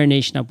hit Fire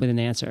Nation up with an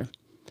answer.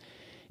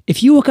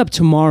 If you woke up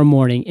tomorrow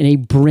morning in a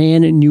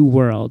brand new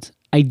world,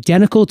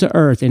 identical to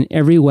Earth in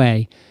every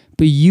way,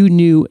 but you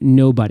knew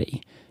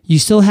nobody, you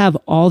still have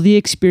all the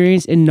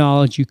experience and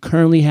knowledge you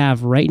currently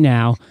have right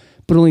now,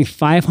 but only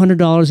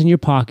 $500 in your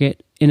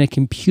pocket, and a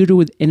computer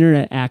with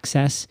internet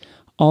access,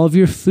 all of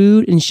your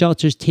food and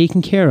shelters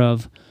taken care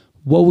of,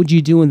 what would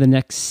you do in the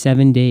next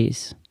 7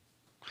 days?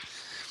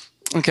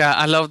 Okay,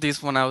 I love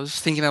this one. I was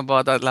thinking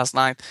about that last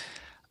night.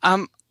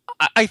 Um,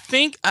 I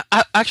think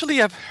actually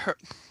I've heard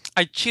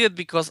I cheated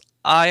because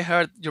I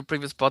heard your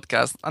previous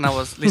podcast and I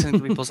was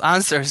listening to people's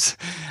answers,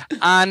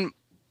 and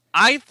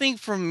I think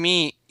for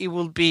me it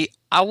will be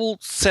I will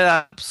set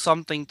up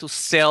something to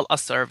sell a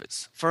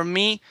service. For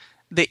me,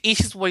 the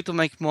easiest way to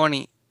make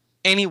money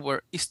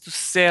anywhere is to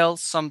sell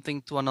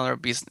something to another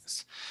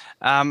business.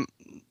 Um,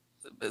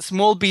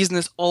 Small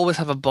business always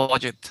have a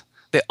budget.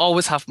 They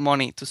always have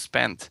money to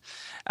spend.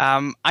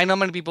 I know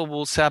many people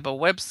will set up a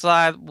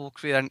website, will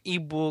create an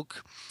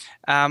ebook,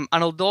 and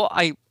although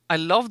I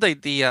love the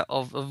idea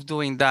of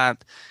doing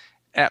that,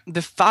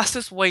 the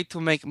fastest way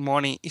to make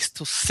money is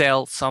to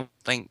sell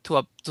something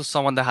to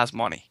someone that has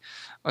money.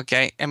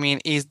 Okay, I mean,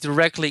 is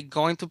directly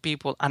going to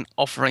people and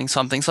offering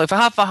something. So if I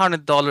have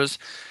 $100,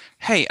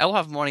 hey, I will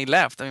have money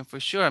left. I mean, for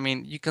sure. I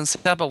mean, you can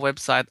set up a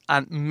website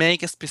and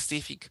make a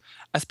specific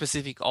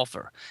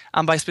offer.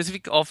 And by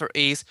specific offer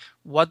is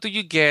what do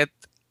you get?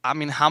 I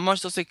mean, how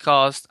much does it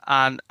cost?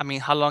 And I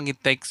mean, how long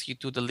it takes you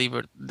to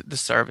deliver the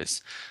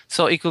service.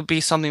 So it could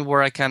be something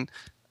where I can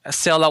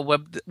sell a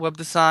web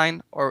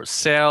design or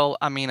sell,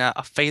 I mean, a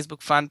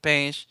Facebook fan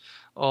page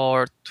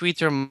or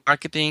Twitter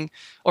marketing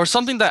or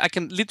something that I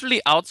can literally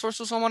outsource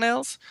to someone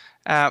else.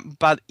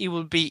 But it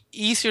will be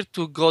easier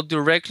to go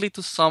directly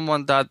to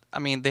someone that, I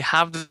mean, they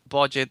have the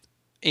budget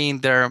in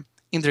their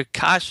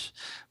cash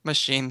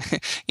machine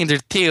in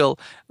their till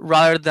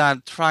rather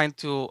than trying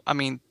to, I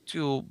mean,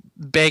 to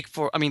beg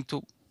for, I mean,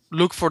 to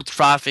look for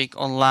traffic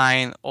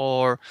online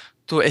or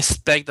to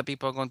expect that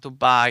people are going to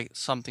buy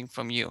something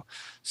from you.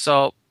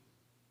 So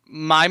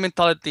my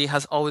mentality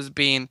has always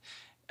been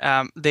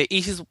the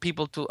easiest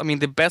people to,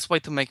 the best way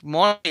to make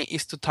money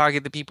is to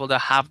target the people that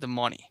have the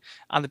money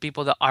and the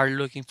people that are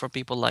looking for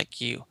people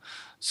like you.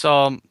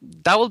 So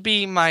that will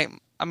be my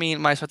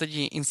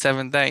strategy in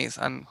 7 days,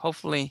 and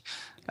hopefully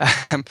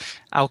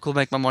I could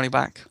make my money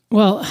back.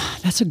 Well,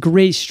 that's a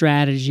great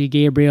strategy,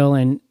 Gabriel,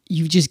 and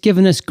you've just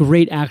given us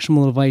great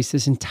actionable advice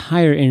this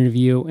entire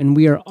interview, and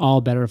we are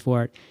all better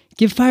for it.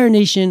 Give Fire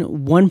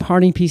Nation one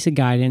parting piece of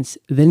guidance,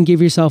 then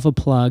give yourself a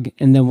plug,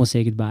 and then we'll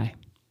say goodbye.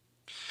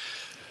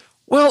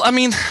 Well,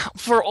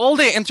 for all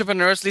the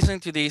entrepreneurs listening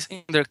to this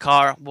in their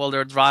car while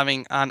they're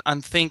driving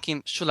and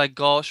thinking, should I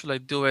go? Should I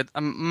do it?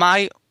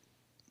 My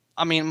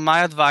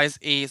advice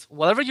is,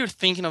 whatever you're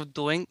thinking of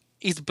doing,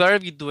 it's better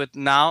if you do it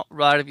now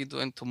rather than if you do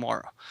it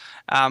tomorrow.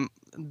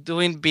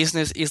 Doing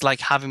business is like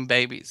having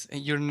babies,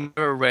 and you're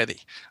never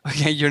ready.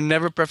 Okay, you're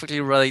never perfectly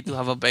ready to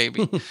have a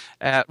baby.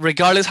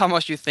 Regardless how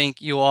much you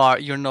think you are,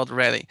 you're not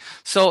ready.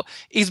 So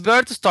it's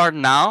better to start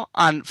now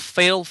and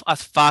fail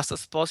as fast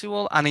as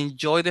possible and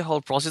enjoy the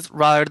whole process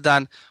rather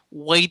than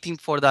waiting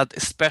for that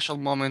special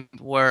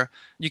moment where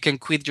you can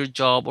quit your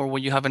job or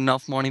when you have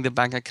enough money in the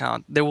bank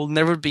account. There will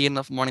never be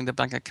enough money in the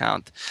bank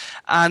account.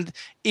 And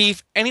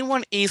if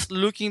anyone is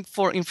looking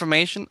for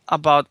information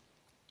about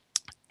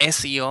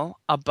SEO,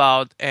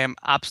 about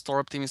App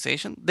Store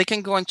optimization, they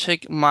can go and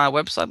check my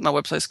website. My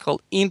website is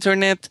called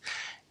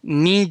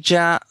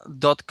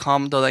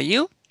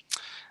internetninja.com.au.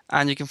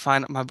 And you can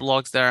find my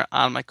blogs there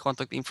and my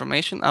contact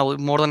information. I will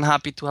be more than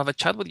happy to have a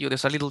chat with you.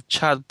 There's a little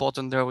chat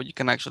button there where you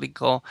can actually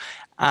go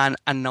and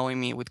annoy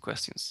me with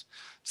questions.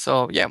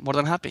 So yeah, more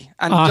than happy.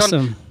 And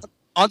awesome. John,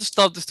 I want to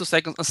stop this 2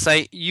 seconds and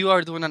say you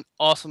are doing an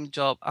awesome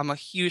job. I'm a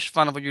huge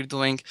fan of what you're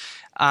doing,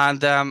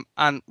 and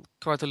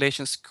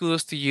congratulations,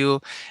 kudos to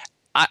you.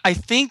 I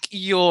think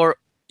your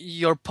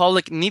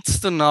public needs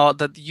to know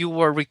that you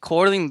were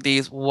recording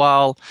this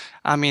while,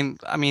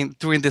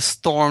 during the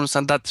storms,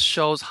 and that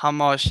shows how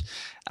much,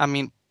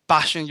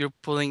 passion you're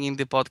putting in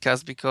the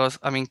podcast, because,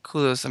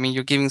 kudos.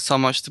 You're giving so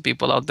much to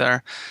people out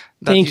there.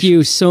 Thank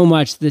you so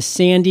much. The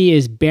Sandy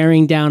is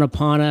bearing down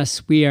upon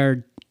us. We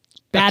are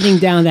batting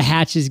down the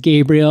hatches,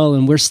 Gabriel,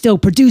 and we're still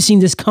producing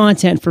this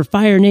content for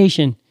Fire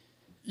Nation.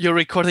 You're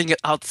recording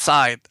it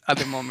outside at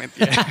the moment.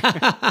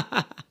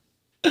 Yeah.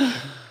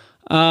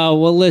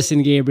 Well,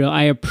 listen, Gabriel,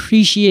 I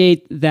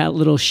appreciate that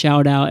little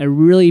shout out. It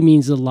really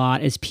means a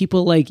lot. It's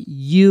people like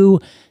you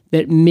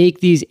that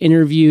make these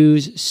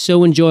interviews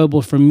so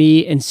enjoyable for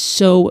me and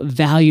so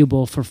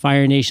valuable for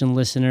Fire Nation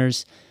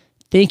listeners.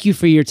 Thank you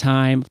for your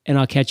time, and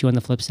I'll catch you on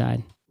the flip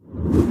side.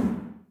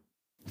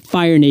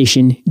 Fire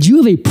Nation, do you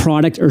have a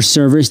product or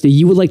service that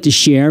you would like to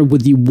share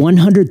with the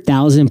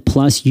 100,000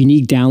 plus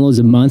unique downloads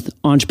a month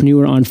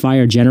Entrepreneur on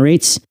Fire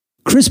generates?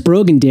 Chris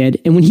Brogan did,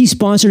 and when he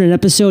sponsored an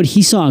episode,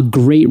 he saw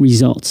great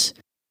results.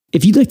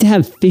 If you'd like to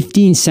have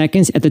 15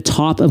 seconds at the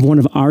top of one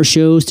of our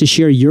shows to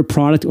share your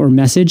product or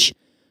message,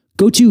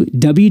 go to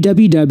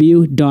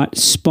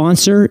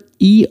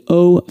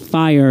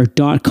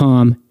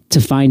www.sponsoreofire.com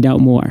to find out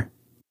more.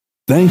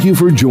 Thank you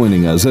for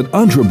joining us at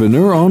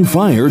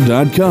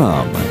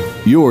EntrepreneuronFire.com,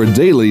 your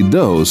daily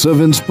dose of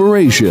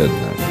inspiration.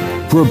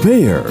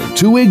 Prepare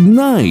to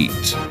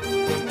ignite.